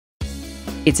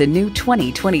It's a new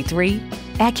 2023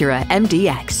 Acura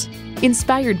MDX.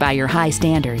 Inspired by your high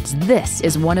standards, this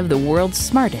is one of the world's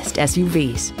smartest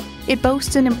SUVs. It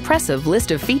boasts an impressive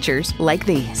list of features like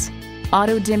these: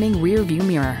 auto-dimming rear view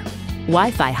mirror,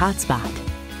 Wi-Fi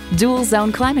hotspot, dual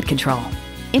zone climate control,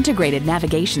 integrated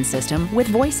navigation system with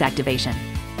voice activation,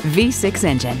 V6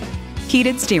 engine,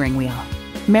 heated steering wheel,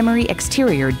 memory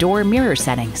exterior door mirror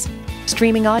settings,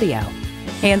 streaming audio,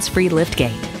 hands-free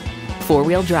liftgate,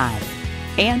 four-wheel drive,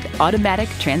 and automatic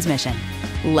transmission.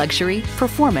 Luxury,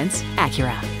 performance,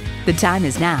 Acura. The time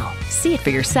is now. See it for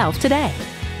yourself today.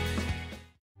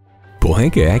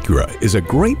 Pohanka Acura is a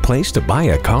great place to buy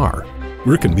a car.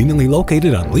 We're conveniently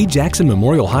located on Lee Jackson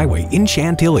Memorial Highway in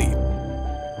Chantilly.